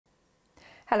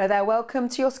Hello there, welcome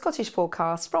to your Scottish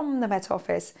forecast from the Met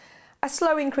Office. A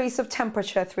slow increase of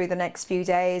temperature through the next few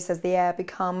days as the air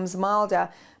becomes milder,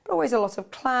 but always a lot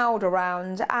of cloud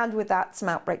around, and with that some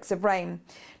outbreaks of rain.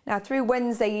 Now through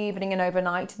Wednesday evening and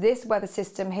overnight, this weather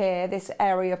system here, this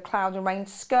area of cloud and rain,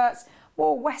 skirts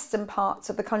more western parts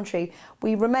of the country.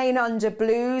 We remain under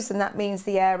blues, and that means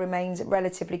the air remains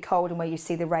relatively cold, and where you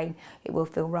see the rain it will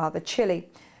feel rather chilly.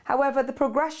 However, the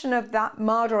progression of that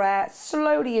milder air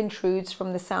slowly intrudes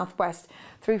from the southwest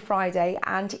through Friday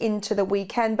and into the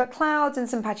weekend, but clouds and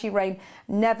some patchy rain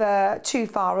never too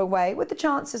far away, with the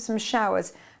chance of some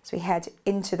showers as we head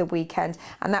into the weekend,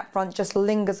 and that front just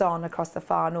lingers on across the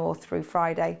far north through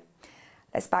Friday.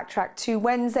 Let's backtrack to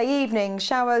Wednesday evening.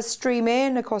 Showers stream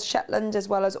in across Shetland as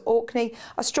well as Orkney.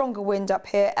 A stronger wind up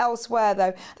here. Elsewhere,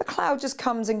 though, the cloud just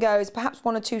comes and goes. Perhaps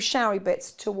one or two showery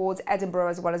bits towards Edinburgh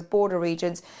as well as border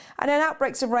regions. And then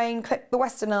outbreaks of rain clip the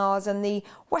Western Isles and the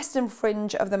western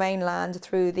fringe of the mainland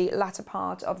through the latter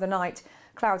part of the night.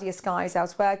 Cloudier skies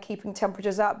elsewhere, keeping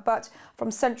temperatures up, but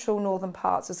from central northern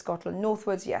parts of Scotland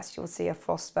northwards, yes, you'll see a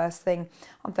frost first thing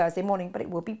on Thursday morning, but it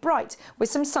will be bright with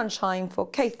some sunshine for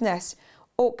Caithness,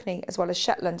 Orkney as well as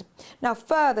Shetland. Now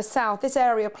further south, this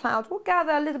area of cloud will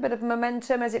gather a little bit of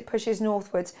momentum as it pushes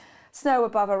northwards. Snow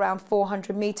above around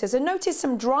 400 metres, and notice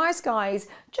some dry skies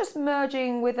just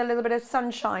merging with a little bit of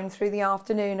sunshine through the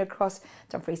afternoon across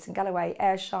Dumfries and Galloway,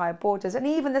 Ayrshire borders, and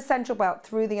even the central belt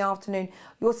through the afternoon.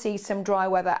 You'll see some dry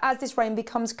weather as this rain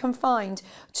becomes confined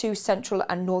to central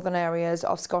and northern areas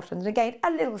of Scotland. And again,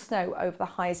 a little snow over the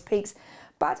highest peaks.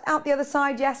 But out the other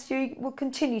side, yes, you will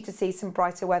continue to see some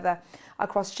brighter weather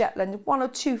across Shetland. One or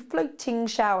two floating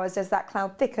showers as that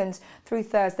cloud thickens through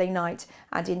Thursday night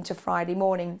and into Friday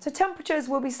morning. So temperatures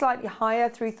will be slightly higher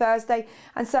through Thursday,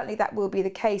 and certainly that will be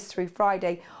the case through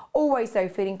Friday. Always, though,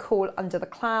 feeling cool under the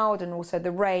cloud and also the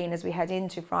rain as we head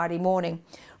into Friday morning.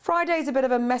 Friday's a bit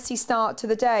of a messy start to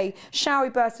the day. Showery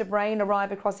bursts of rain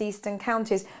arrive across eastern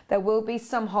counties. There will be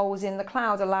some holes in the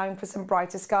cloud, allowing for some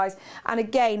brighter skies. And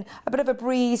again, a bit of a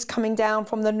breeze coming down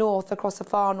from the north across the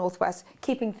far northwest,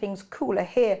 keeping things cooler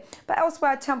here. But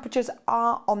elsewhere, temperatures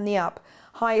are on the up.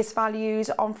 Highest values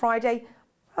on Friday,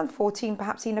 around 14,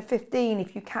 perhaps even 15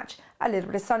 if you catch a little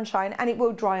bit of sunshine, and it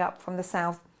will dry up from the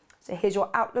south. So here's your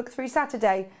outlook through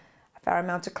Saturday. A fair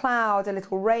amount of cloud, a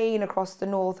little rain across the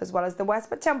north as well as the west,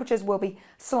 but temperatures will be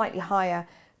slightly higher,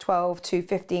 12 to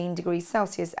 15 degrees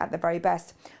Celsius at the very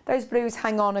best. Those blues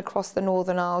hang on across the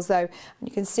Northern Isles though, and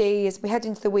you can see as we head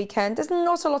into the weekend, there's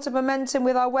not a lot of momentum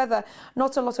with our weather,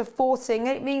 not a lot of forcing.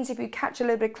 It means if you catch a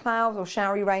little bit of cloud or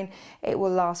showery rain, it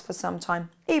will last for some time.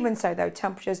 Even so though,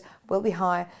 temperatures will be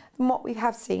higher than what we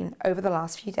have seen over the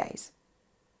last few days.